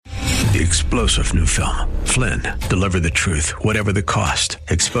The explosive new film, Flynn, deliver the truth, whatever the cost.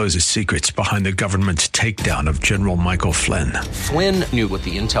 Exposes secrets behind the government's takedown of General Michael Flynn. Flynn knew what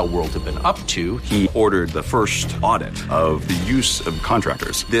the intel world had been up to. He ordered the first audit of the use of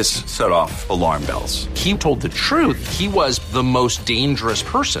contractors. This set off alarm bells. He told the truth. He was the most dangerous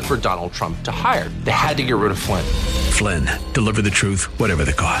person for Donald Trump to hire. They had to get rid of Flynn. Flynn, deliver the truth, whatever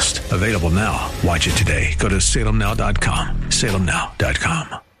the cost. Available now. Watch it today. Go to salemnow.com.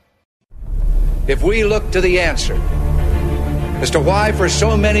 salemnow.com. If we look to the answer as to why for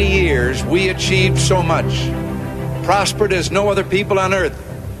so many years we achieved so much, prospered as no other people on earth,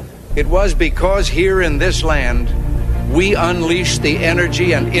 it was because here in this land we unleashed the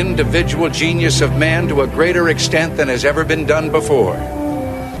energy and individual genius of man to a greater extent than has ever been done before.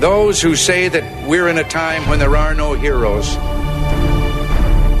 Those who say that we're in a time when there are no heroes,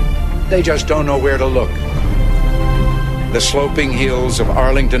 they just don't know where to look. The sloping hills of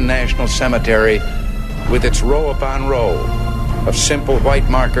Arlington National Cemetery, with its row upon row of simple white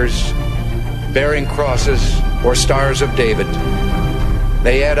markers bearing crosses or stars of David,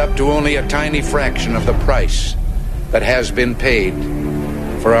 they add up to only a tiny fraction of the price that has been paid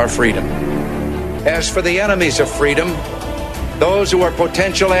for our freedom. As for the enemies of freedom, those who are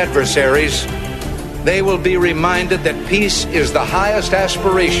potential adversaries, they will be reminded that peace is the highest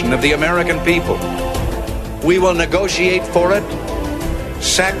aspiration of the American people. We will negotiate for it,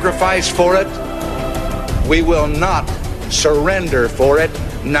 sacrifice for it. We will not surrender for it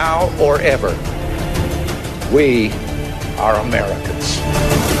now or ever. We are Americans.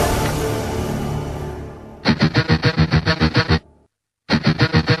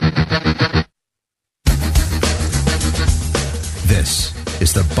 This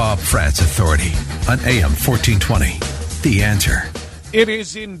is the Bob Frantz Authority on AM 1420. The Answer. It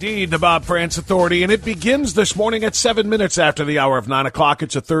is indeed the Bob Frantz Authority, and it begins this morning at 7 minutes after the hour of 9 o'clock.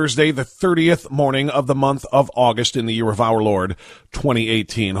 It's a Thursday, the 30th morning of the month of August in the year of our Lord,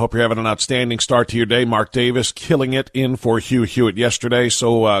 2018. Hope you're having an outstanding start to your day. Mark Davis killing it in for Hugh Hewitt yesterday,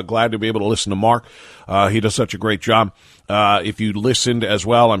 so glad to be able to listen to Mark. He does such a great job. If you listened as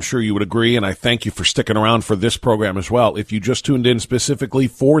well, I'm sure you would agree, and I thank you for sticking around for this program as well. If you just tuned in specifically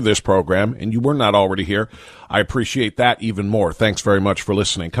for this program and you were not already here, I appreciate that even more. Thanks very much for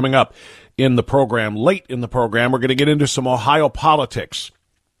listening. Coming up in the program, late in the program, we're going to get into some Ohio politics.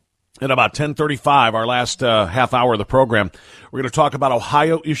 At about 10:35, our last half hour of the program, we're going to talk about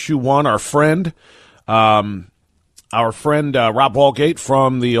Ohio Issue 1, our friend Rob Walgate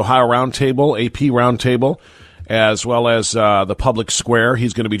from the Ohio Roundtable, AP Roundtable, as well as the Public Square.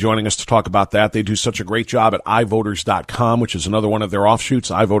 He's going to be joining us to talk about that. They do such a great job at iVoters.com, which is another one of their offshoots,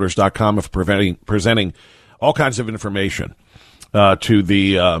 iVoters.com, of presenting all kinds of information to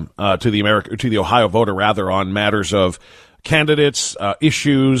the Ohio voter, rather, on matters of candidates,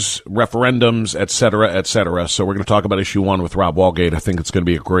 issues, referendums, et cetera, et cetera. So we're going to talk about Issue 1 with Rob Walgate. I think it's going to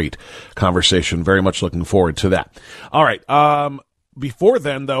be a great conversation. Very much looking forward to that. All right. Before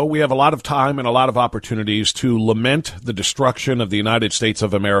then, though, we have a lot of time and a lot of opportunities to lament the destruction of the United States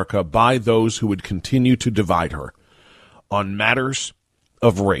of America by those who would continue to divide her on matters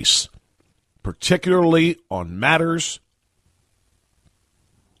of race, particularly on matters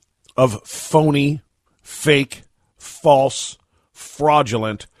of phony, fake, false,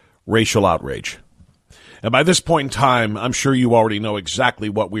 fraudulent racial outrage. And by this point in time, I'm sure you already know exactly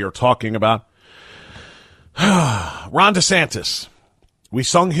what we are talking about. Ron DeSantis. We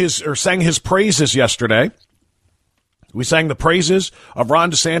sang his praises yesterday. We sang the praises of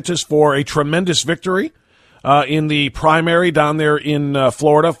Ron DeSantis for a tremendous victory in the primary down there in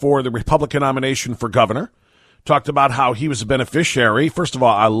Florida for the Republican nomination for governor. Talked about how he was a beneficiary. First of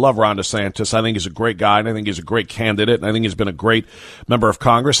all, I love Ron DeSantis. I think he's a great guy, and I think he's a great candidate, and I think he's been a great member of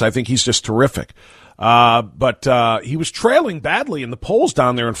Congress. I think he's just terrific. But he was trailing badly in the polls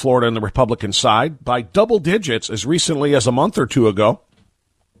down there in Florida on the Republican side by double digits as recently as a month or two ago.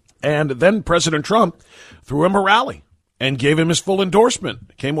 And then President Trump threw him a rally and gave him his full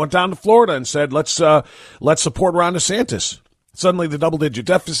endorsement. Went down to Florida and said, let's support Ron DeSantis. Suddenly the double-digit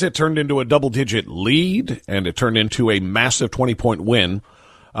deficit turned into a double-digit lead, and it turned into a massive 20-point win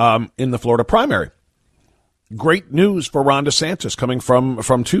in the Florida primary. Great news for Ron DeSantis coming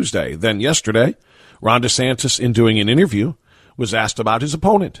from Tuesday. Then yesterday, Ron DeSantis, in doing an interview, was asked about his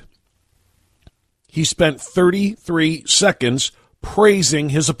opponent. He spent 33 seconds praising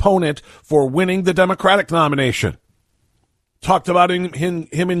his opponent for winning the Democratic nomination. Talked about him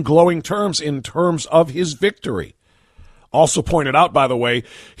in glowing terms of his victory. Also pointed out, by the way,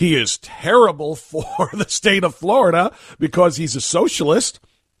 he is terrible for the state of Florida because he's a socialist,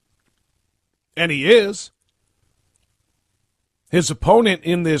 and he is. His opponent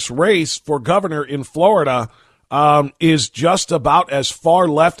in this race for governor in Florida is just about as far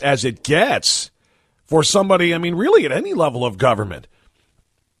left as it gets for somebody, I mean, really at any level of government.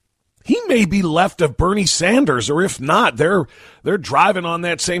 He may be left of Bernie Sanders, or if not, they're driving on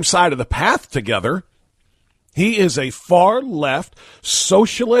that same side of the path together. He is a far left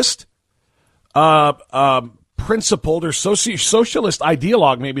socialist, principled or socialist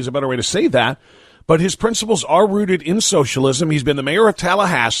ideologue, maybe is a better way to say that. But his principles are rooted in socialism. He's been the mayor of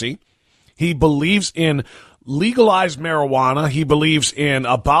Tallahassee. He believes in legalized marijuana. He believes in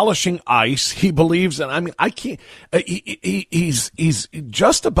abolishing ICE. He believes in, I mean, I can't, he's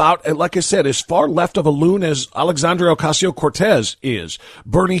just about, like I said, as far left of a loon as Alexandria Ocasio-Cortez is,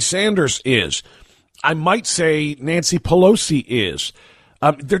 Bernie Sanders is. I might say Nancy Pelosi is.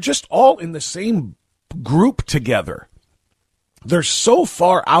 They're just all in the same group together. They're so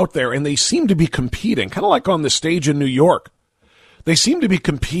far out there, and they seem to be competing, kind of like on the stage in New York. They seem to be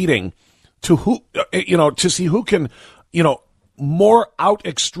competing to to see who can, more out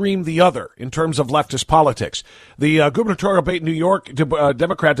extreme the other in terms of leftist politics. The gubernatorial debate in New York,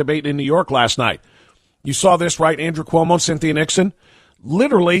 Democrat debate in New York last night. You saw this, right? Andrew Cuomo and Cynthia Nixon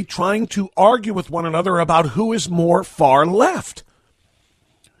literally trying to argue with one another about who is more far left.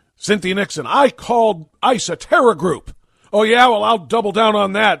 Cynthia Nixon, I called ICE a terror group. Oh, yeah, well, I'll double down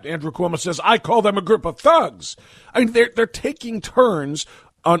on that. Andrew Cuomo says, I call them a group of thugs. I mean, they're taking turns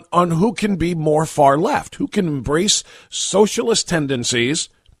on who can be more far left, who can embrace socialist tendencies,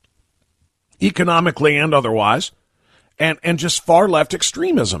 economically and otherwise, and just far left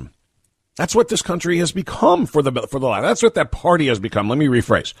extremism. That's what this country has become for the left. That's what that party has become. Let me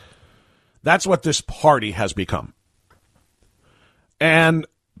rephrase. That's what this party has become. And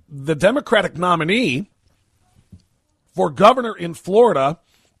the Democratic nominee for governor in Florida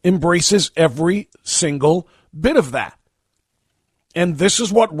embraces every single bit of that. And this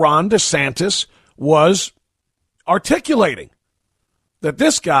is what Ron DeSantis was articulating. That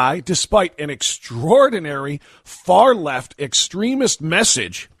this guy, despite an extraordinary far-left extremist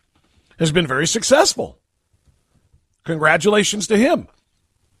message, has been very successful. Congratulations to him.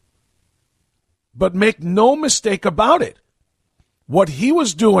 But make no mistake about it. What he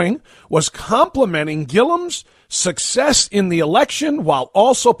was doing was complimenting Gilliam's success in the election while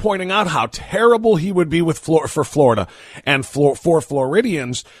also pointing out how terrible he would be for Florida. And for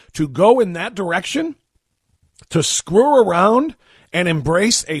Floridians to go in that direction, to screw around and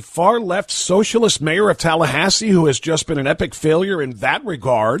embrace a far-left socialist mayor of Tallahassee who has just been an epic failure in that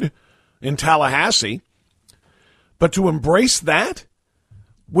regard in Tallahassee, but to embrace that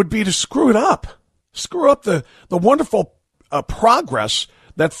would be to screw it up. Screw up the wonderful progress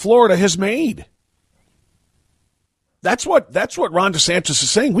that Florida has made. That's what Ron DeSantis is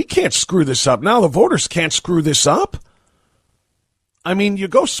saying. We can't screw this up. Now the voters can't screw this up. I mean, you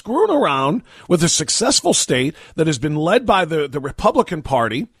go screwing around with a successful state that has been led by the Republican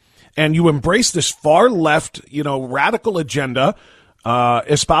Party, and you embrace this far left, radical agenda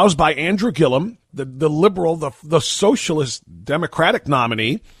espoused by Andrew Gillum, the liberal, the socialist Democratic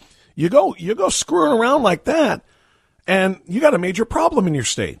nominee. You go screwing around like that, and you got a major problem in your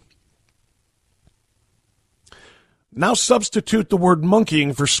state. Now substitute the word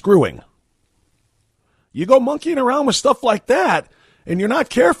monkeying for screwing. You go monkeying around with stuff like that, and you're not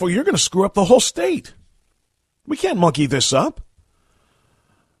careful, you're going to screw up the whole state. We can't monkey this up.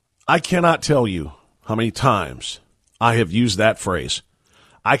 I cannot tell you how many times I have used that phrase.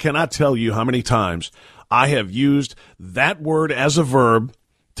 I cannot tell you how many times I have used that word as a verb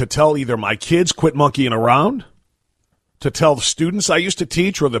to tell either my kids quit monkeying around, to tell the students I used to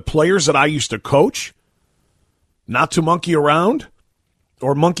teach or the players that I used to coach not to monkey around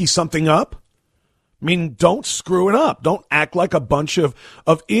or monkey something up. I mean, don't screw it up. Don't act like a bunch of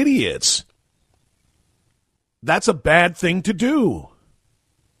idiots. That's a bad thing to do.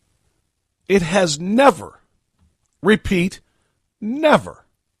 It has never, repeat, never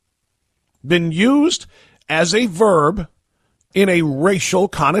been used as a verb in a racial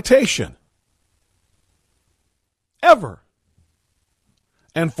connotation. Ever.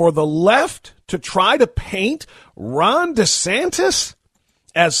 And for the left to try to paint Ron DeSantis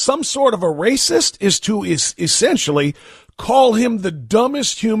as some sort of a racist is to essentially call him the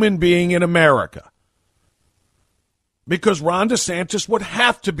dumbest human being in America. Because Ron DeSantis would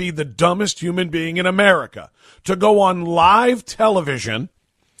have to be the dumbest human being in America to go on live television,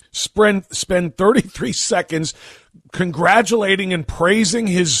 spend 33 seconds congratulating and praising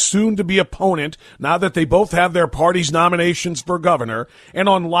his soon-to-be opponent now that they both have their party's nominations for governor, and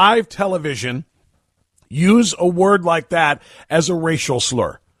on live television use a word like that as a racial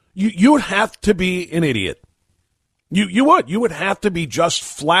slur. You would have to be an idiot. You would have to be just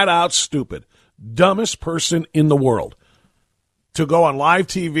flat out stupid, dumbest person in the world to go on live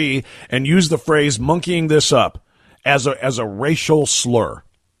TV and use the phrase monkeying this up as a racial slur.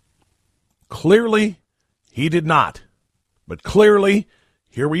 Clearly, he did not. But clearly,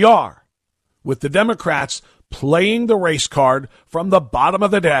 here we are with the Democrats playing the race card from the bottom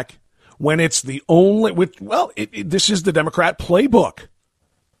of the deck when it's the only, this is the Democrat playbook.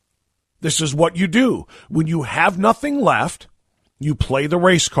 This is what you do. When you have nothing left, you play the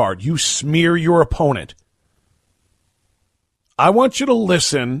race card. You smear your opponent. I want you to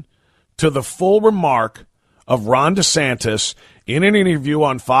listen to the full remark of Ron DeSantis in an interview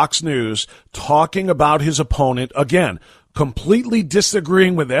on Fox News talking about his opponent, again, completely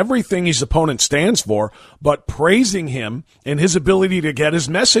disagreeing with everything his opponent stands for, but praising him and his ability to get his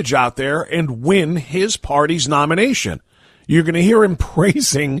message out there and win his party's nomination. You're going to hear him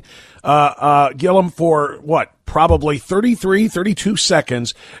praising Gillum for, probably 32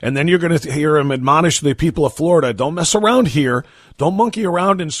 seconds, and then you're going to hear him admonish the people of Florida, don't mess around here. Don't monkey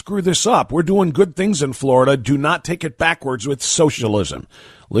around and screw this up. We're doing good things in Florida. Do not take it backwards with socialism.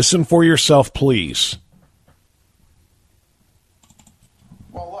 Listen for yourself, please.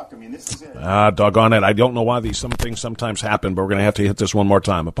 Well, look, I mean, this is it. Doggone it. I don't know why some things sometimes happen, but we're going to have to hit this one more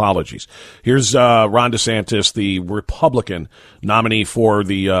time. Apologies. Here's Ron DeSantis, the Republican nominee for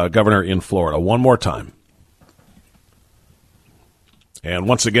the governor in Florida. One more time. And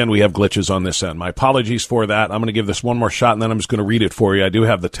once again, we have glitches on this end. My apologies for that. I'm going to give this one more shot, and then I'm just going to read it for you. I do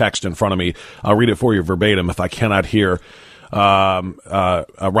have the text in front of me. I'll read it for you verbatim if I cannot hear Ron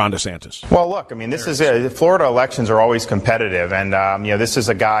DeSantis. Well, look, I mean, this is it. Florida elections are always competitive, and this is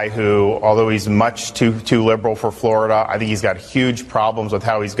a guy who, although he's much too liberal for Florida, I think he's got huge problems with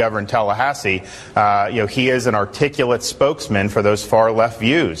how he's governed Tallahassee. He is an articulate spokesman for those far left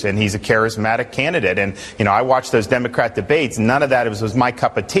views, and he's a charismatic candidate. And I watched those Democrat debates. None of that was my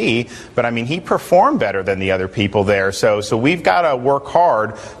cup of tea, but I mean, he performed better than the other people there. So we've got to work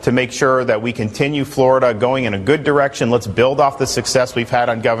hard to make sure that we continue Florida going in a good direction. Let's build off the success we've had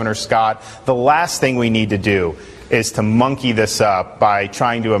on Governor Scott. The last thing we need to do is to monkey this up by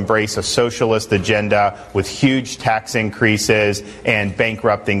trying to embrace a socialist agenda with huge tax increases and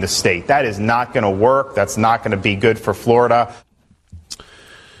bankrupting the state. That is not going to work. That's not going to be good for Florida.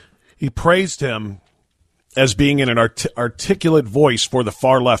 He praised him as being an articulate voice for the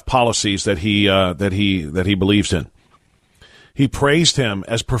far left policies that he believes in. He praised him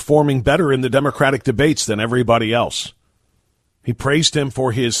as performing better in the Democratic debates than everybody else. He praised him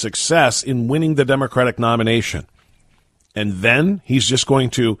for his success in winning the Democratic nomination. And then he's just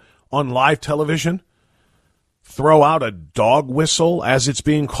going to, on live television, throw out a dog whistle, as it's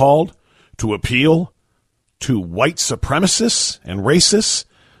being called, to appeal to white supremacists and racists,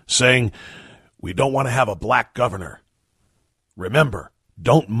 saying, we don't want to have a black governor. Remember,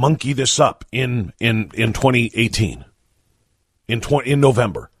 don't monkey this up in 2018, in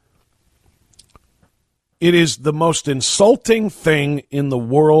November. It is the most insulting thing in the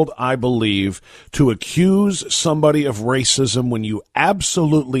world, I believe, to accuse somebody of racism when you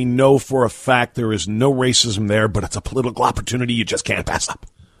absolutely know for a fact there is no racism there, but it's a political opportunity you just can't pass up.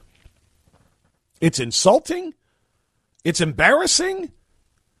 It's insulting. It's embarrassing.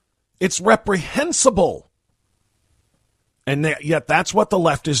 It's reprehensible. And yet that's what the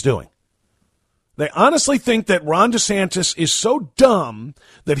left is doing. They honestly think that Ron DeSantis is so dumb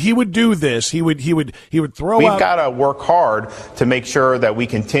that he would do this. He would throw out. We've got to work hard to make sure that we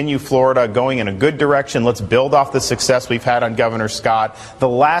continue Florida going in a good direction. Let's build off the success we've had on Governor Scott. The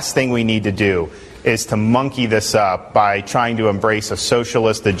last thing we need to do is to monkey this up by trying to embrace a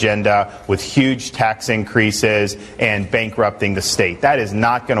socialist agenda with huge tax increases and bankrupting the state. That is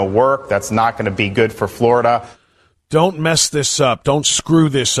not going to work. That's not going to be good for Florida. Don't mess this up. Don't screw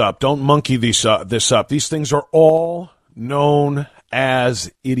this up. Don't monkey this up. These things are all known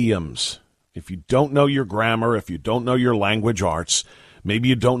as idioms. If you don't know your grammar, if you don't know your language arts, maybe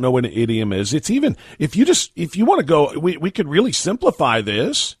you don't know what an idiom is. It's even, if you want to go, we could really simplify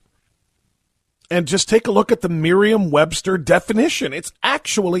this and just take a look at the Merriam-Webster definition. It's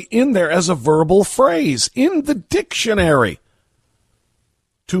actually in there as a verbal phrase in the dictionary.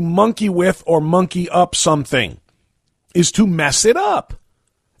 To monkey with or monkey up something is to mess it up.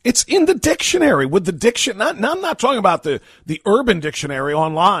 It's in the dictionary with the diction. I'm not talking about the Urban Dictionary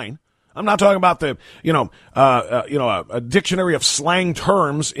online. I'm not talking about a dictionary of slang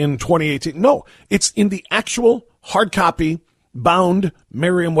terms in 2018. No, it's in the actual hard copy bound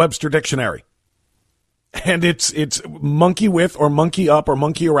Merriam-Webster dictionary. And it's monkey with or monkey up or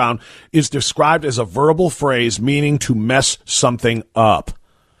monkey around is described as a verbal phrase meaning to mess something up.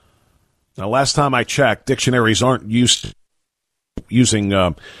 Now, last time I checked, dictionaries aren't using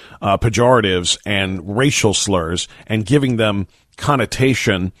pejoratives and racial slurs and giving them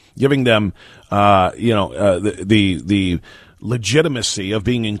connotation, giving them, the legitimacy of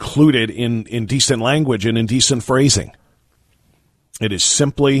being included in decent language and in decent phrasing. It is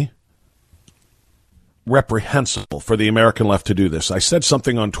simply reprehensible for the American left to do this. I said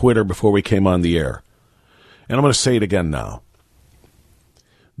something on Twitter before we came on the air, and I'm going to say it again now.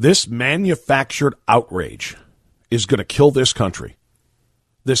 This manufactured outrage is going to kill this country.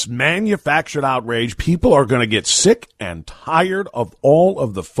 This manufactured outrage, people are going to get sick and tired of all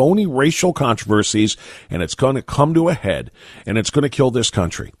of the phony racial controversies, and it's going to come to a head, and it's going to kill this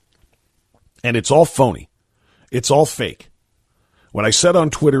country. And it's all phony. It's all fake. What I said on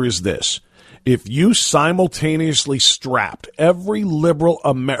Twitter is this. If you simultaneously strapped every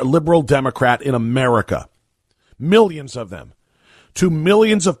liberal Democrat in America, millions of them, to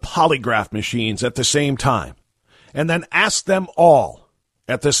millions of polygraph machines at the same time, and then asked them all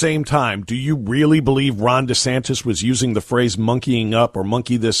at the same time, do you really believe Ron DeSantis was using the phrase monkeying up or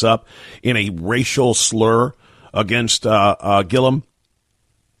monkey this up in a racial slur against Gillum?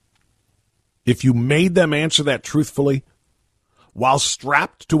 If you made them answer that truthfully, while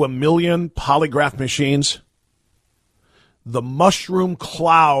strapped to a million polygraph machines, the mushroom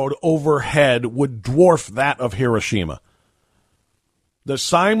cloud overhead would dwarf that of Hiroshima. The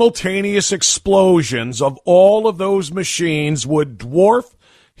simultaneous explosions of all of those machines would dwarf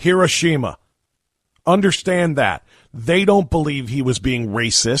Hiroshima. Understand that. They don't believe he was being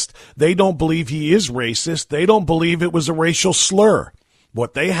racist. They don't believe he is racist. They don't believe it was a racial slur.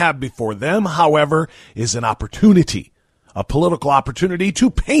 What they have before them, however, is an opportunity, a political opportunity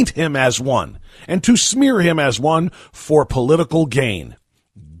to paint him as one and to smear him as one for political gain.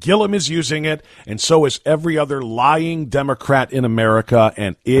 Gillum is using it, and so is every other lying Democrat in America,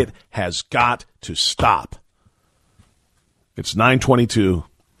 and it has got to stop. It's 9:22.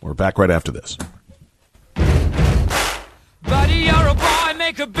 We're back right after this. Buddy, you're a boy,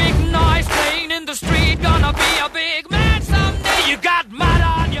 make a big noise, playing in the street, gonna be a big man someday. You got mud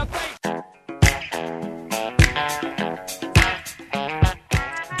on your face.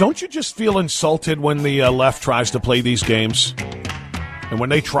 Don't you just feel insulted when the left tries to play these games? And when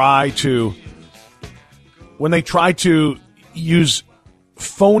they try to use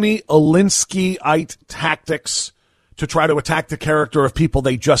phony Alinsky-ite tactics to try to attack the character of people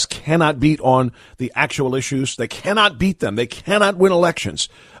they just cannot beat on the actual issues. They cannot beat them. They cannot win elections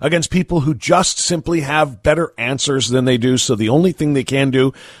against people who just simply have better answers than they do. So the only thing they can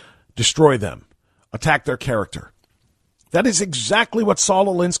do, destroy them, attack their character. That is exactly what Saul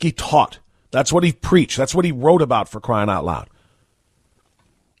Alinsky taught. That's what he preached. That's what he wrote about, for crying out loud.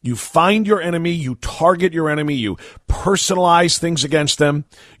 You find your enemy, you target your enemy, you personalize things against them.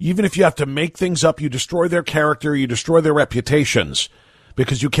 Even if you have to make things up, you destroy their character, you destroy their reputations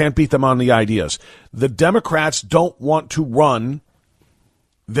because you can't beat them on the ideas. The Democrats don't want to run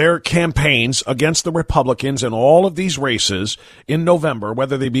their campaigns against the Republicans in all of these races in November,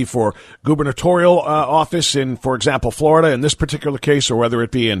 whether they be for gubernatorial office in, for example, Florida in this particular case, or whether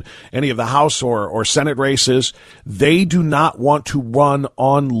it be in any of the House or Senate races. They do not want to run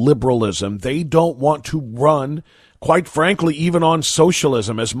on liberalism. They don't want to run, quite frankly, even on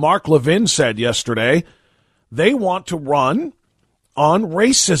socialism. As Mark Levin said yesterday, they want to run on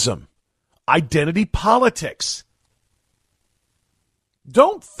racism, identity politics.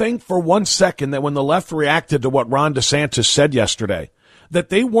 Don't think for 1 second that when the left reacted to what Ron DeSantis said yesterday, that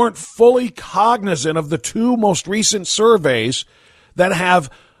they weren't fully cognizant of the two most recent surveys that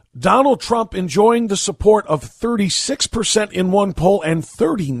have Donald Trump enjoying the support of 36% in one poll and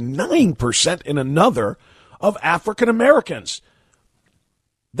 39% in another of African Americans.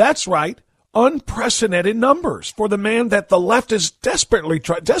 That's right. Unprecedented numbers for the man that the left is desperately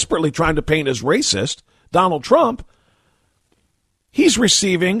trying to paint as racist, Donald Trump. He's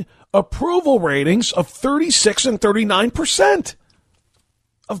receiving approval ratings of 36 and 39%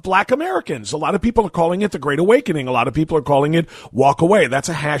 of black Americans. A lot of people are calling it the Great Awakening. A lot of people are calling it walk away. That's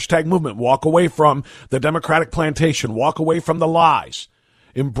a hashtag movement. Walk away from the Democratic plantation. Walk away from the lies.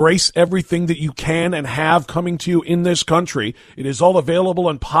 Embrace everything that you can and have coming to you in this country. It is all available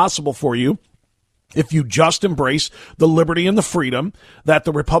and possible for you if you just embrace the liberty and the freedom that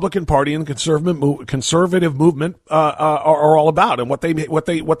the Republican Party and the conservative movement are all about, and what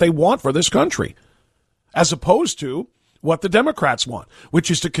they want for this country, as opposed to what the Democrats want,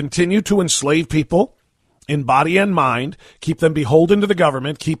 which is to continue to enslave people in body and mind, keep them beholden to the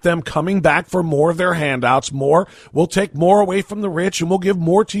government, keep them coming back for more of their handouts, more. We'll take more away from the rich and we'll give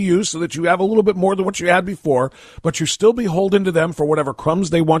more to you so that you have a little bit more than what you had before, but you're still beholden to them for whatever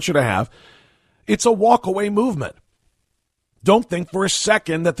crumbs they want you to have. It's a walk-away movement. Don't think for a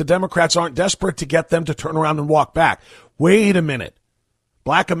second that the Democrats aren't desperate to get them to turn around and walk back. Wait a minute.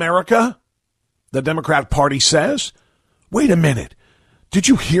 Black America, the Democrat Party says? Wait a minute. Did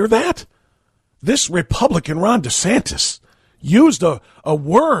you hear that? This Republican Ron DeSantis used a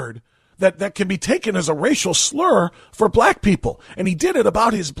word that can be taken as a racial slur for black people, and he did it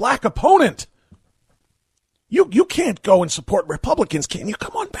about his black opponent. You can't go and support Republicans, can you?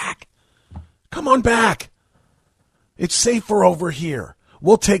 Come on back. Come on back. It's safer over here.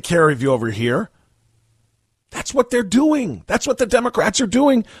 We'll take care of you over here. That's what they're doing. That's what the Democrats are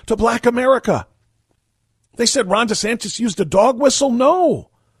doing to black America. They said Ron DeSantis used a dog whistle? No.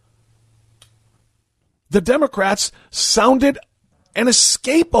 The Democrats sounded an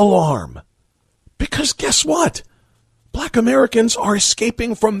escape alarm. Because guess what? Black Americans are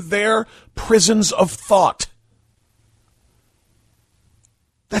escaping from their prisons of thought.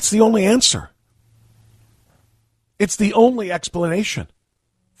 That's the only answer. It's the only explanation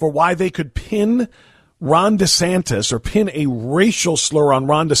for why they could pin Ron DeSantis or pin a racial slur on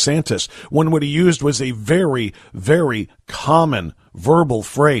Ron DeSantis when what he used was a very, very common verbal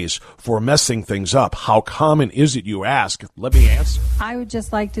phrase for messing things up. How common is it, you ask? Let me answer. I would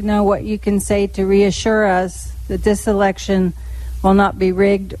just like to know what you can say to reassure us that this election will not be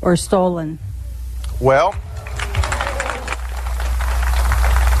rigged or stolen. Well,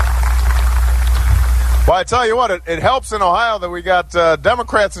 I tell you what, it helps in Ohio that we got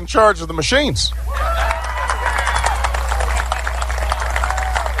Democrats in charge of the machines.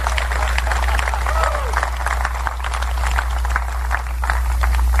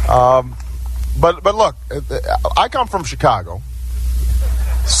 But look, I come from Chicago,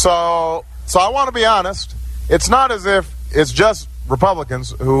 so I want to be honest. It's not as if it's just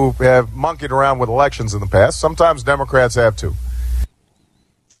Republicans who have monkeyed around with elections in the past. Sometimes Democrats have too.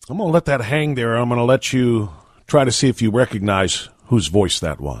 I'm going to let that hang there. I'm going to let you try to see if you recognize whose voice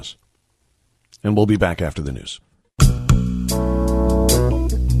that was. And we'll be back after the news.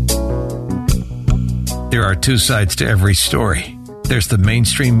 There are two sides to every story. There's the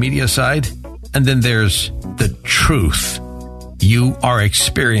mainstream media side, and then there's the truth. You are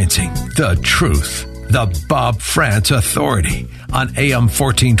experiencing the truth. The Bob France Authority on AM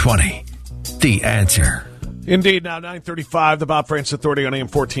 1420. The Answer. Indeed, now 9:35, the Bob France Authority on AM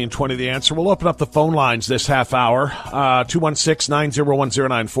 1420, The Answer. We'll open up the phone lines this half hour,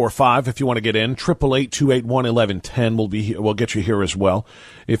 216-901-0945 if you want to get in, 888-281-1110. We'll get you here as well.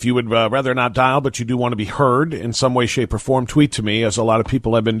 If you would rather not dial, but you do want to be heard in some way, shape, or form, tweet to me, as a lot of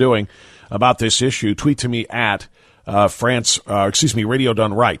people have been doing about this issue. Tweet to me at Radio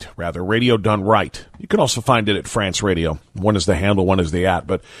Done Right, Radio Done Right. You can also find it at France Radio. One is the handle, one is the at,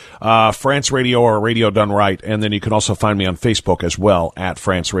 but France Radio or Radio Done Right, and then you can also find me on Facebook as well, at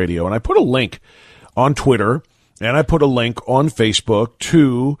France Radio. And I put a link on Twitter, and I put a link on Facebook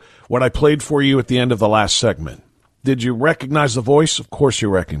to what I played for you at the end of the last segment. Did you recognize the voice? Of course you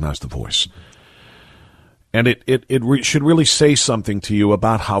recognize the voice. And it should really say something to you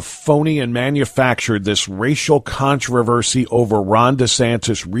about how phony and manufactured this racial controversy over Ron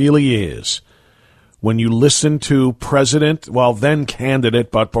DeSantis really is. When you listen to then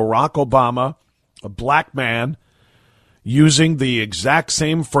candidate, but Barack Obama, a black man, using the exact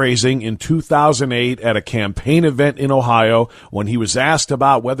same phrasing in 2008 at a campaign event in Ohio when he was asked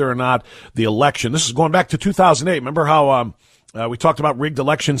about whether or not the election, this is going back to 2008. Remember how we talked about rigged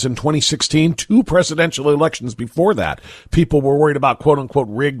elections in 2016, 2 presidential elections before that. People were worried about quote-unquote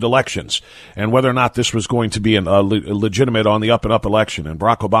rigged elections and whether or not this was going to be a legitimate on the up-and-up election. And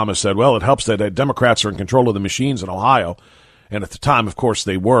Barack Obama said, well, it helps that Democrats are in control of the machines in Ohio. And at the time, of course,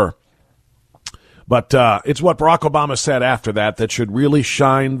 they were. But it's what Barack Obama said after that should really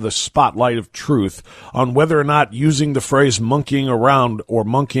shine the spotlight of truth on whether or not using the phrase monkeying around or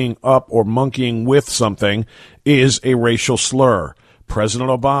monkeying up or monkeying with something is a racial slur. President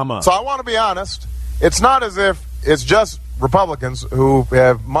Obama. So I want to be honest. It's not as if it's just Republicans who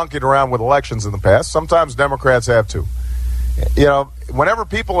have monkeyed around with elections in the past. Sometimes Democrats have too. You know, whenever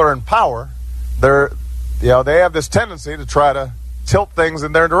people are in power, they have this tendency to try to tilt things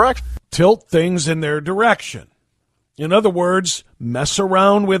in their direction. Tilt things in their direction. In other words, mess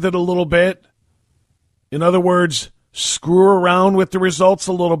around with it a little bit. In other words, screw around with the results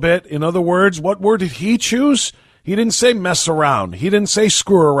a little bit. In other words, what word did he choose? He didn't say mess around. He didn't say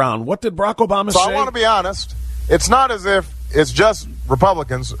screw around. What did Barack Obama say? So I want to be honest. It's not as if it's just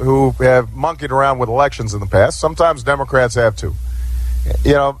Republicans who have monkeyed around with elections in the past. Sometimes Democrats have too.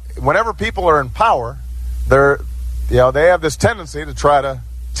 You know, whenever people are in power, they have this tendency to try to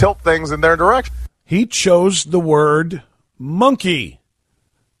tilt things in their direction. He chose the word monkey.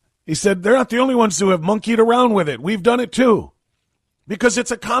 He said they're not the only ones who have monkeyed around with it. We've done it too. Because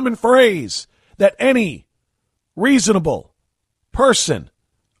it's a common phrase that any reasonable person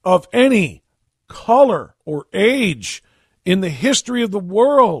of any color or age in the history of the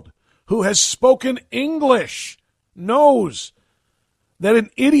world who has spoken English knows that an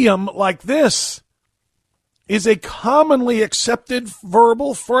idiom like this is a commonly accepted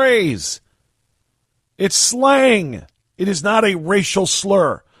verbal phrase. It's slang. It is not a racial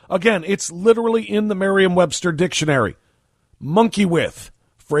slur. Again, it's literally in the Merriam-Webster dictionary. Monkey with,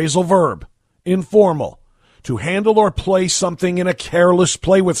 phrasal verb, informal. To handle or play something in a careless,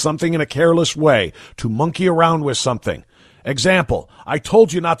 play with something in a careless way. To monkey around with something. Example, I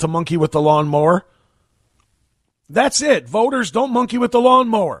told you not to monkey with the lawnmower. That's it. Voters, don't monkey with the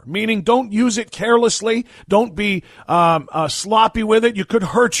lawnmower, meaning don't use it carelessly. Don't be sloppy with it. You could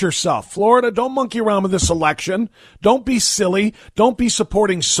hurt yourself. Florida, don't monkey around with this election. Don't be silly. Don't be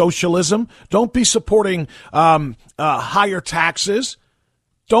supporting socialism. Don't be supporting higher taxes.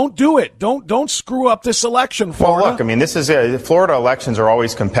 Don't do it. Don't screw up this election, Florida. Well, look, I mean, Florida elections are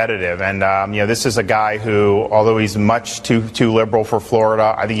always competitive, and this is a guy who, although he's much too liberal for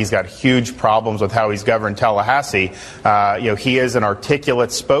Florida, I think he's got huge problems with how he's governed Tallahassee. He is an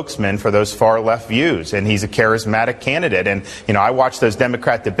articulate spokesman for those far left views, and he's a charismatic candidate. And I watched those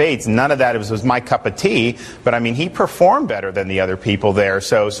Democrat debates. None of that was my cup of tea, but I mean, he performed better than the other people there.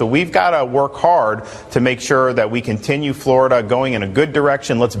 So we've got to work hard to make sure that we continue Florida going in a good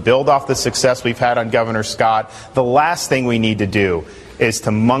direction. Let's build off the success we've had on Governor Scott. The last thing we need to do is to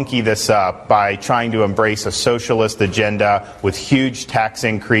monkey this up by trying to embrace a socialist agenda with huge tax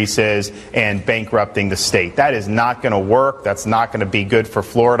increases and bankrupting the state. That is not going to work. That's not going to be good for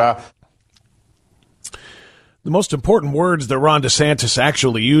Florida. The most important words that Ron DeSantis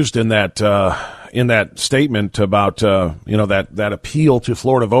actually used in that statement about that appeal to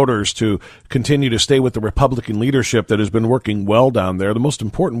Florida voters to continue to stay with the Republican leadership that has been working well down there, the most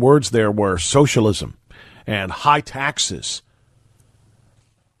important words there were socialism and high taxes.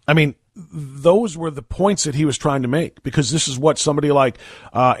 I mean, those were the points that he was trying to make, because this is what somebody like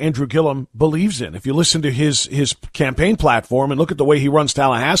Andrew Gillum believes in. If you listen to his campaign platform and look at the way he runs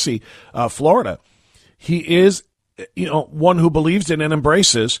Tallahassee, Florida, he is, one who believes in and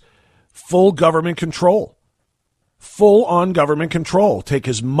embraces full government control. Full-on government control. Take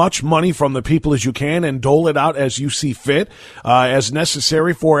as much money from the people as you can and dole it out as you see fit, as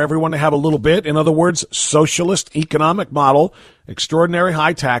necessary for everyone to have a little bit. In other words, socialist economic model, extraordinary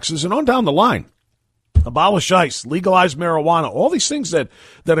high taxes, and on down the line. Abolish ICE, legalize marijuana, all these things that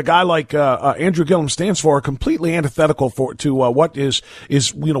a guy like Andrew Gillum stands for are completely antithetical to what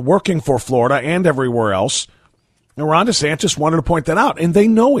is working for Florida and everywhere else. And Ron DeSantis wanted to point that out, and they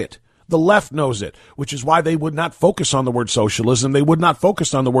know it. The left knows it, which is why they would not focus on the word socialism. They would not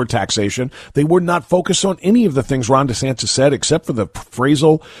focus on the word taxation. They would not focus on any of the things Ron DeSantis said, except for the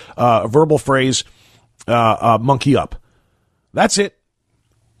verbal phrase, monkey up. That's it.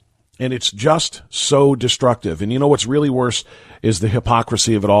 And it's just so destructive. And you know what's really worse is the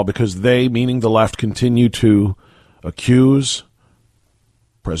hypocrisy of it all, because they, meaning the left, continue to accuse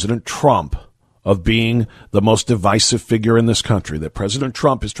President Trump of being the most divisive figure in this country, that President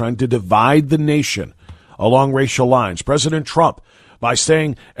Trump is trying to divide the nation along racial lines. President Trump, by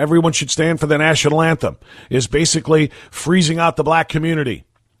saying everyone should stand for the national anthem, is basically freezing out the black community.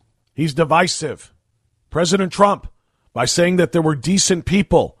 He's divisive. President Trump, by saying that there were decent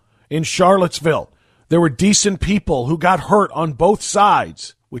people in Charlottesville, there were decent people who got hurt on both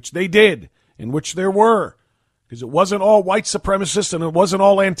sides, which they did, in which there were, because it wasn't all white supremacists and it wasn't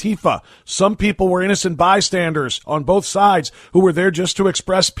all Antifa. Some people were innocent bystanders on both sides who were there just to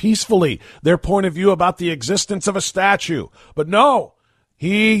express peacefully their point of view about the existence of a statue. But no,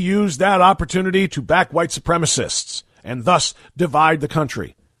 he used that opportunity to back white supremacists and thus divide the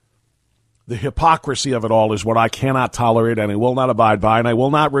country. The hypocrisy of it all is what I cannot tolerate, and I will not abide by, and I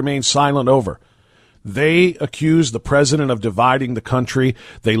will not remain silent over. They accuse the president of dividing the country.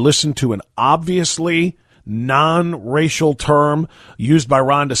 They listen to an obviously non-racial term used by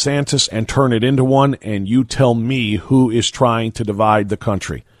Ron DeSantis and turn it into one, and you tell me who is trying to divide the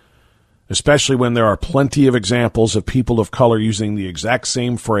country, especially when there are plenty of examples of people of color using the exact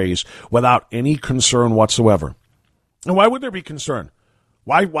same phrase without any concern whatsoever. And why would there be concern?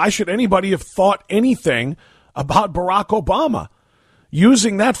 Why should anybody have thought anything about Barack Obama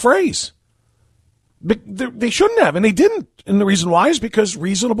using that phrase? They shouldn't have, and they didn't. And the reason why is because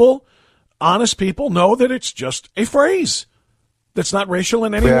reasonable, honest people know that it's just a phrase that's not racial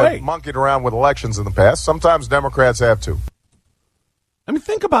in any way. Monkeyed around with elections in the past. Sometimes Democrats have too. I mean,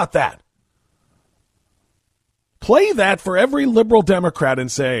 think about that. Play that for every liberal Democrat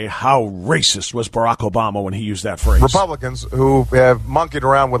and say, how racist was Barack Obama when he used that phrase? Republicans who have monkeyed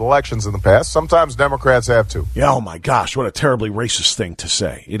around with elections in the past, sometimes Democrats have too. Yeah, oh my gosh, what a terribly racist thing to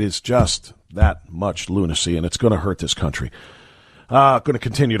say. It is just that much lunacy, and it's going to hurt this country. Going to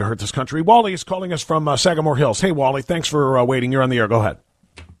continue to hurt this country. Wally is calling us from Sagamore Hills. Hey, Wally, thanks for waiting. You're on the air. Go ahead.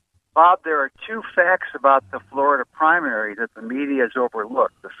 Bob, there are two facts about the Florida primary that the media has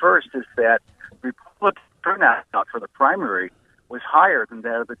overlooked. The first is that Republican turnout for the primary was higher than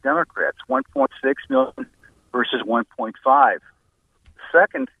that of the Democrats, 1.6 million versus 1.5.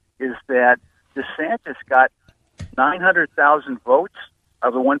 Second is that DeSantis got 900,000 votes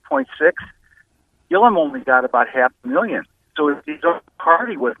of the 1.6. Gillum only got about 500,000. So his own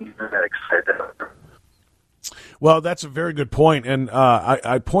party wasn't even that excited. Well, that's a very good point. And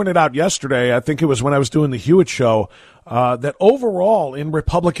I pointed out yesterday, I think it was when I was doing the Hewitt show, that overall in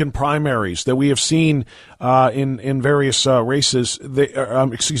Republican primaries that we have seen in various races,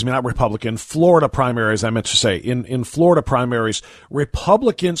 not Republican, Florida primaries, I meant to say. In Florida primaries,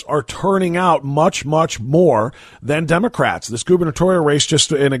 Republicans are turning out much, much more than Democrats. This gubernatorial race,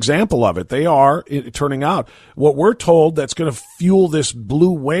 just an example of it. They are turning out. What we're told that's going to fuel this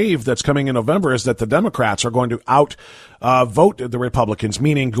blue wave that's coming in November is that the Democrats are going to vote the Republicans,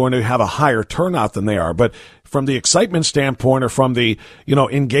 meaning going to have a higher turnout than they are. But from the excitement standpoint or from the,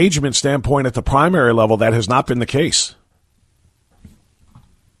 engagement standpoint at the primary level, that has not been the case.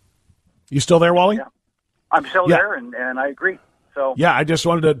 You still there, Wally? Yeah. I'm still there, and I agree. So yeah, I just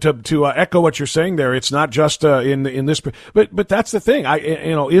wanted to echo what you're saying there. It's not just in this, but that's the thing.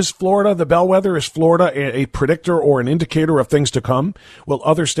 Is Florida the bellwether? Is Florida a predictor or an indicator of things to come? Will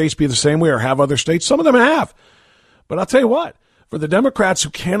other states be the same way, or have other states? Some of them have. But I'll tell you what, for the Democrats who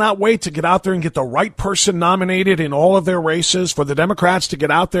cannot wait to get out there and get the right person nominated in all of their races, for the Democrats to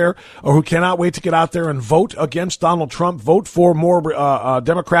get out there, or who cannot wait to get out there and vote against Donald Trump, vote for more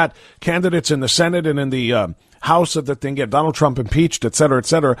Democrat candidates in the Senate and in the House so that they can get Donald Trump impeached, et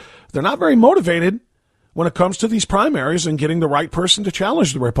cetera, they're not very motivated when it comes to these primaries and getting the right person to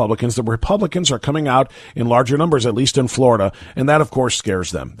challenge the Republicans. The Republicans are coming out in larger numbers, at least in Florida, and that, of course,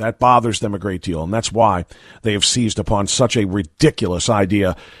 scares them. That bothers them a great deal, and that's why they have seized upon such a ridiculous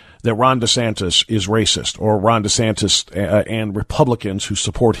idea that Ron DeSantis is racist, or Ron DeSantis and Republicans who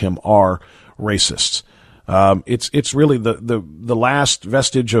support him are racists. It's really the last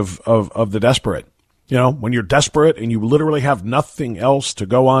vestige of the desperate. When you're desperate and you literally have nothing else to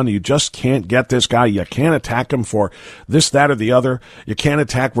go on, you just can't get this guy. You can't attack him for this, that, or the other. You can't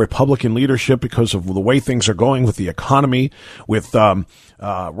attack Republican leadership because of the way things are going with the economy, with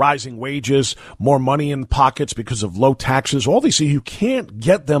rising wages, more money in pockets because of low taxes. All these things, you can't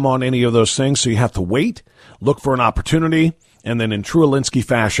get them on any of those things, so you have to wait, look for an opportunity, and then in true Alinsky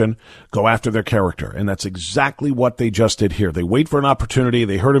fashion, go after their character. And that's exactly what they just did here. They wait for an opportunity.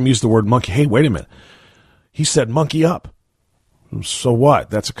 They heard him use the word monkey. Hey, wait a minute. He said monkey up. So what?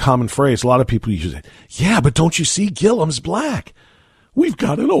 That's a common phrase. A lot of people use it. Yeah, but don't you see Gillum's black? We've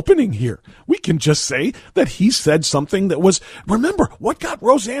got an opening here. We can just say that he said something that was, remember, what got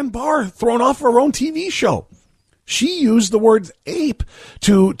Roseanne Barr thrown off her own TV show? She used the word ape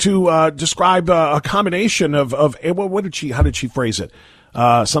to describe a combination of how did she phrase it?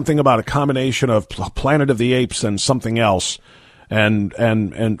 Something about a combination of Planet of the Apes and something else. And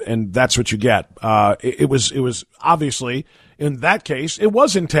that's what you get. It was obviously, in that case, it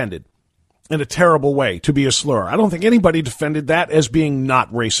was intended in a terrible way to be a slur. I don't think anybody defended that as being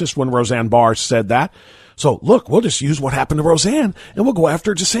not racist when Roseanne Barr said that. So look, we'll just use what happened to Roseanne and we'll go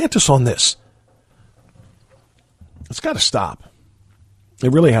after DeSantis on this. It's got to stop.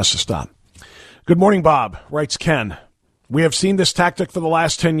 It really has to stop. Good morning, Bob, writes Ken. We have seen this tactic for the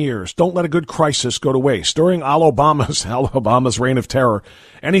last 10 years. Don't let a good crisis go to waste. During Obama's reign of terror,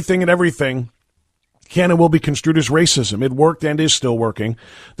 anything and everything can and will be construed as racism. It worked and is still working.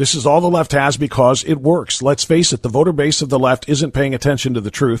 This is all the left has because it works. Let's face it, the voter base of the left isn't paying attention to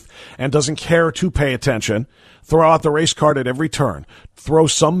the truth and doesn't care to pay attention. Throw out the race card at every turn. Throw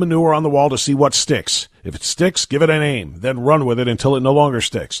some manure on the wall to see what sticks. If it sticks, give it a name, then run with it until it no longer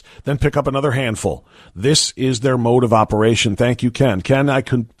sticks. Then pick up another handful. This is their mode of operation. Thank you, Ken. Ken, I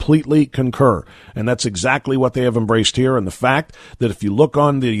completely concur. And that's exactly what they have embraced here. And the fact that if you look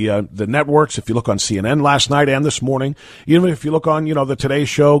on the networks, if you look on CNN last night and this morning, even if you look on, the Today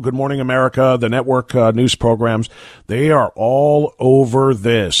Show, Good Morning America, the network news programs, they are all over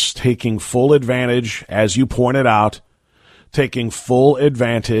this, taking full advantage, as you pointed out, taking full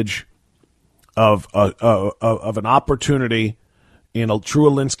advantage of an opportunity in a true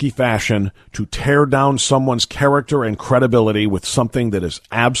Alinsky fashion to tear down someone's character and credibility with something that is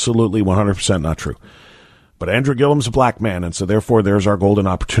absolutely 100% not true. But Andrew Gillum's a black man, and so therefore there's our golden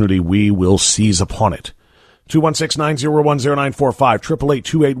opportunity. We will seize upon it.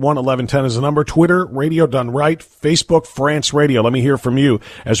 216-901-0945, 888-281-1110 is the number. Twitter, Radio Done Right, Facebook, France Radio. Let me hear from you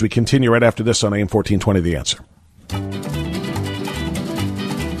as we continue right after this on AM 1420, The Answer.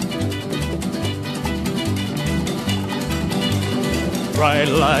 Bright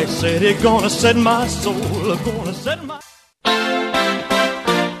light city, gonna set my soul, gonna set my...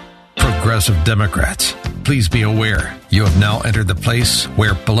 Progressive Democrats, please be aware you have now entered the place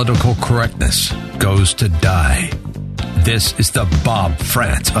where political correctness goes to die. This is the Bob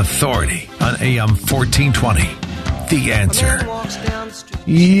Frantz Authority on AM 1420. The Answer.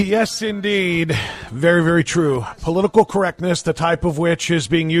 Yes, indeed. Very, very true. Political correctness, the type of which is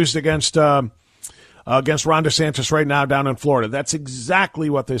being used against Ron DeSantis right now down in Florida. That's exactly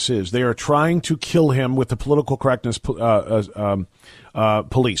what this is. They are trying to kill him with the political correctness police.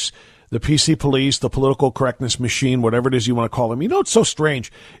 The PC police, the political correctness machine, whatever it is you want to call them. What's so strange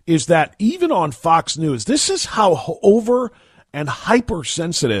is that even on Fox News, this is how over and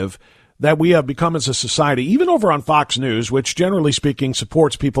hypersensitive that we have become as a society. Even over on Fox News, which generally speaking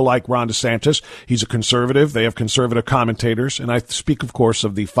supports people like Ron DeSantis. He's a conservative. They have conservative commentators. And I speak, of course,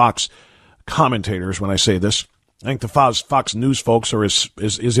 of the Fox commentators when I say this. I think the Fox News folks are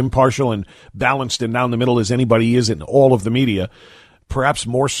as impartial and balanced and down the middle as anybody is in all of the media, perhaps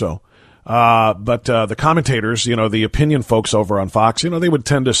more so. But the commentators, the opinion folks over on Fox, they would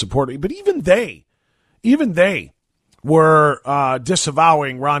tend to support it. But even they were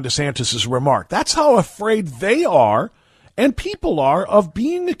disavowing Ron DeSantis' remark. That's how afraid they are and people are of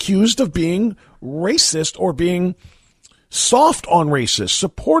being accused of being racist or being soft on racists,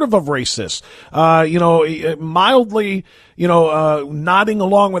 supportive of racists, mildly, nodding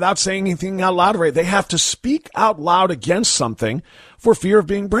along without saying anything out loud. Right? They have to speak out loud against something for fear of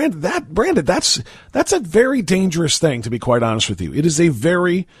being branded. That's a very dangerous thing, to be quite honest with you. It is a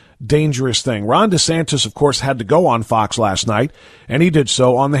very dangerous thing. Ron DeSantis, of course, had to go on Fox last night, and he did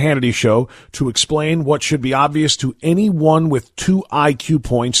so on the Hannity Show to explain what should be obvious to anyone with 2 IQ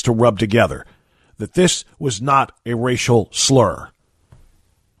points to rub together, that this was not a racial slur.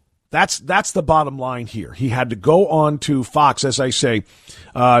 That's the bottom line here. He had to go on to Fox, as I say,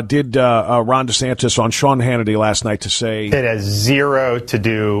 did Ron DeSantis on Sean Hannity last night to say... It has zero to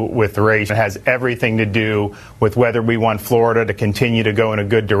do with race. It has everything to do with whether we want Florida to continue to go in a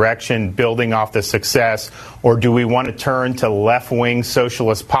good direction, building off the success, or do we want to turn to left-wing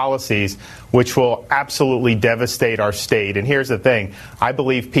socialist policies, which will absolutely devastate our state. And here's the thing. I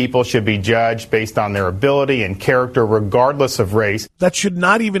believe people should be judged based on their ability and character, regardless of race. That should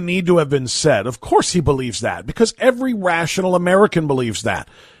not even need to have been said. Of course he believes that, because every rational American believes that,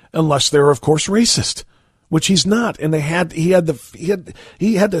 unless they're, of course, racist, which he's not. And he had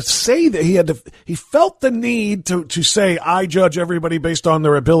to say that he felt the need to say, I judge everybody based on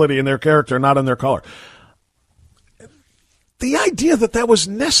their ability and their character, not on their color. The idea that was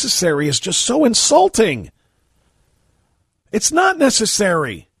necessary is just so insulting. It's not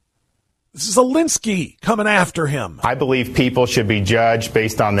necessary. This is Alinsky coming after him. I believe people should be judged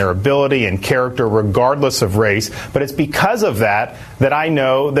based on their ability and character, regardless of race. But it's because of that I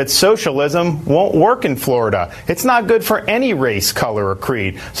know that socialism won't work in Florida. It's not good for any race, color, or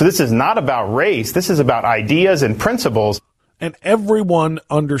creed. So this is not about race. This is about ideas and principles. And everyone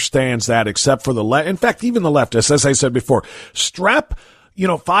understands that except for the left. In fact, even the leftists, as I said before, strap,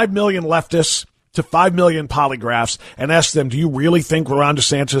 5 million leftists to 5 million polygraphs and ask them, do you really think Ron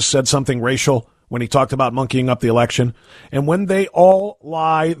DeSantis said something racial when he talked about monkeying up the election? And when they all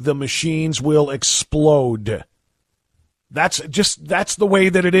lie, the machines will explode. That's the way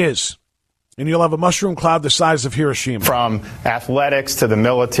that it is. And you'll have a mushroom cloud the size of Hiroshima. From athletics to the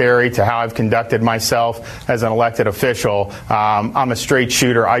military to how I've conducted myself as an elected official, I'm a straight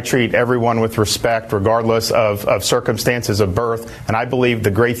shooter. I treat everyone with respect, regardless of circumstances of birth. And I believe the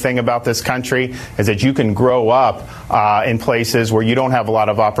great thing about this country is that you can grow up in places where you don't have a lot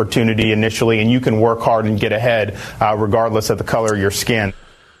of opportunity initially, and you can work hard and get ahead, regardless of the color of your skin.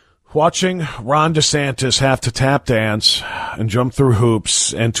 Watching Ron DeSantis have to tap dance and jump through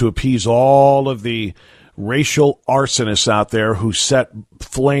hoops and to appease all of the racial arsonists out there who set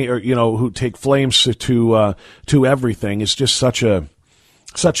flame, or, who take flames to everything is just such a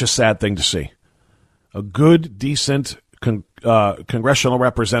sad thing to see. A good, decent congressional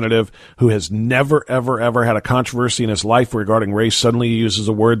representative who has never, ever, ever had a controversy in his life regarding race suddenly uses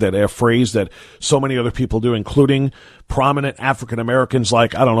a phrase that so many other people do, including prominent African Americans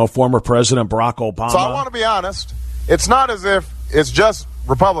like, former President Barack Obama. So I want to be honest. It's not as if it's just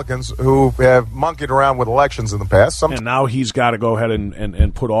Republicans who have monkeyed around with elections in the past. And now he's got to go ahead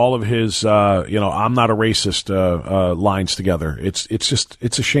and put all of his, I'm not a racist lines together.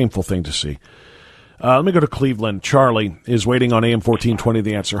 It's a shameful thing to see. Let me go to Cleveland. Charlie is waiting on AM 1420,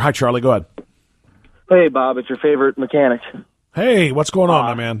 The Answer. Hi, Charlie. Go ahead. Hey, Bob. It's your favorite mechanic. Hey, what's going on,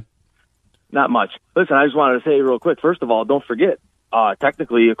 my man? Not much. Listen, I just wanted to say real quick, first of all, don't forget,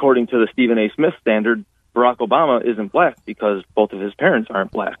 technically, according to the Stephen A. Smith standard, Barack Obama isn't black because both of his parents aren't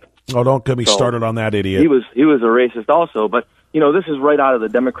black. Oh, don't get me started on that idiot. He was a racist also, but, this is right out of the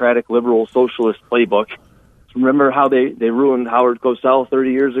Democratic, liberal, socialist playbook. Remember how they ruined Howard Cosell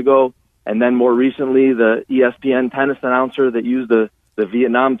 30 years ago? And then more recently, the ESPN tennis announcer that used the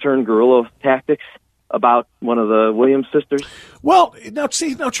Vietnam turn guerrilla tactics about one of the Williams sisters. Well, now,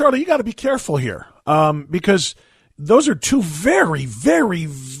 Charlie, you got to be careful here because those are two very, very,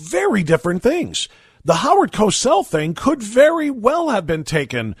 very different things. The Howard Cosell thing could very well have been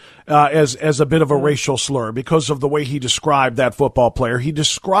taken as a bit of a racial slur because of the way he described that football player. He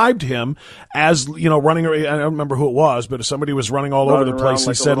described him as, running. I don't remember who it was, but if somebody was running all over the place,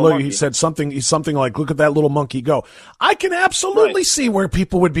 he said, "Look," he said something like, "Look at that little monkey go." I can absolutely see where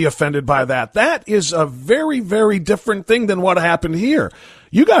people would be offended by that. That is a very, very different thing than what happened here.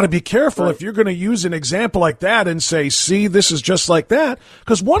 You got to be careful if you're going to use an example like that and say, see, this is just like that,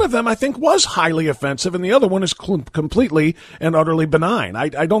 because one of them, I think, was highly offensive, and the other one is completely and utterly benign.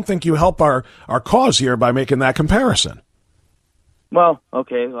 I don't think you help our cause here by making that comparison. Well,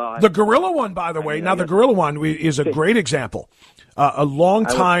 okay. The gorilla one, by the way, the gorilla one is a great example. A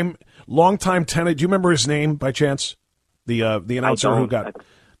long-time tenant. Do you remember his name, by chance? The announcer who got...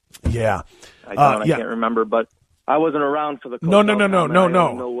 Yeah. I can't remember, but... I wasn't around for the No. I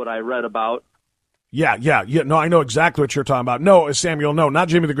don't know what I read about. Yeah. No, I know exactly what you're talking about. No, Samuel, no, not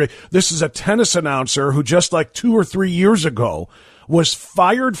Jimmy the Great. This is a tennis announcer who just like 2 or 3 years ago was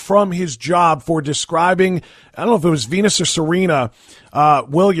fired from his job for describing, I don't know if it was Venus or Serena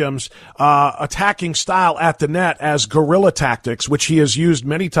Williams, attacking style at the net as guerrilla tactics, which he has used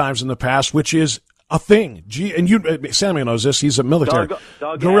many times in the past, which is a thing. Samuel knows this. He's a military.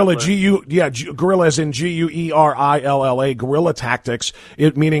 Guerrilla, guerrilla as in Guerilla, guerrilla tactics,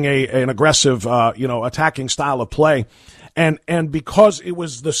 meaning an aggressive, attacking style of play. And because it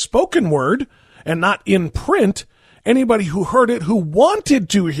was the spoken word and not in print, anybody who heard it, who wanted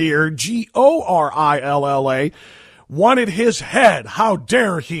to hear Gorilla, wanted his head. How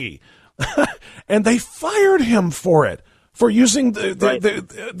dare he? And they fired him for it. For using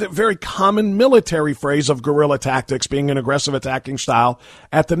the very common military phrase of guerrilla tactics being an aggressive attacking style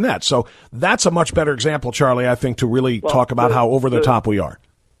at the net. So that's a much better example, Charlie, I think, to really talk about how over the top we are.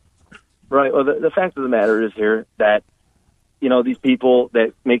 Right. Well, the fact of the matter is here that, these people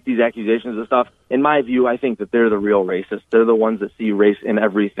that make these accusations and stuff, in my view, I think that they're the real racists. They're the ones that see race in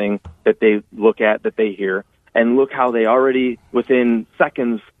everything that they look at, that they hear. And look how they already, within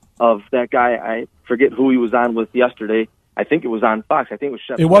seconds of that guy, I forget who he was on with yesterday, I think it was on Fox. I think it was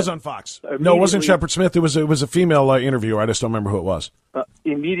Shepard. It was on Fox. No, it wasn't Shepard Smith. It was a female interviewer. I just don't remember who it was.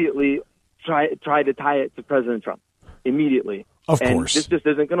 Immediately tried to tie it to President Trump. Immediately. Of course. This just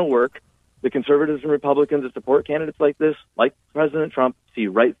isn't going to work. The conservatives and Republicans that support candidates like this, like President Trump, see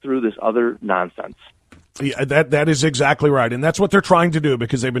right through this other nonsense. Yeah, that is exactly right. And that's what they're trying to do,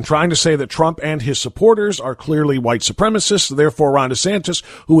 because they've been trying to say that Trump and his supporters are clearly white supremacists. Therefore, Ron DeSantis,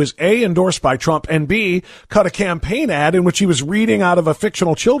 who is A, endorsed by Trump, and B, cut a campaign ad in which he was reading out of a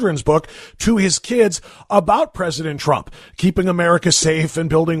fictional children's book to his kids about President Trump, keeping America safe and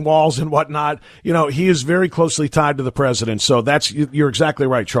building walls and whatnot. He is very closely tied to the president. So you're exactly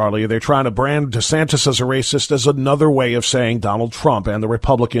right, Charlie. They're trying to brand DeSantis as a racist as another way of saying Donald Trump and the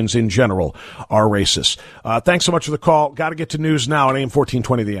Republicans in general are racist. Thanks so much for the call. Got to get to news now on AM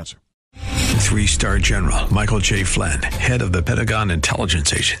 1420, The Answer. 3-star General Michael J. Flynn, head of the Pentagon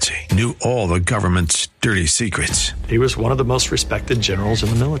Intelligence Agency, knew all the government's dirty secrets. He was one of the most respected generals in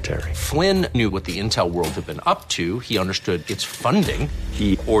the military. Flynn knew what the intel world had been up to. He understood its funding.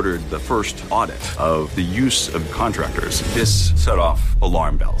 He ordered the first audit of the use of contractors. This set off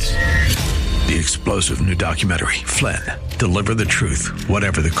alarm bells. The explosive new documentary, Flynn, deliver the truth,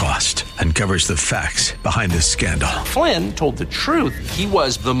 whatever the cost, and covers the facts behind this scandal. Flynn told the truth. He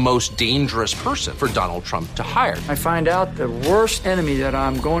was the most dangerous person for Donald Trump to hire. I find out the worst enemy that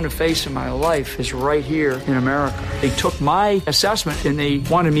I'm going to face in my life is right here in America. They took my assessment and they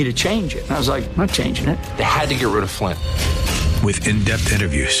wanted me to change it. And I was like, I'm not changing it. They had to get rid of Flynn. With in-depth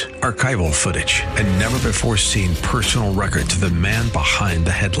interviews, archival footage, and never-before-seen personal records of the man behind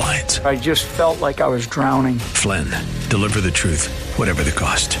the headlines. I just felt like I was drowning. Flynn, deliver the truth, whatever the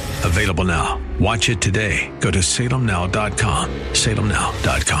cost. Available now. Watch it today. Go to salemnow.com.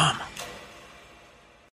 salemnow.com.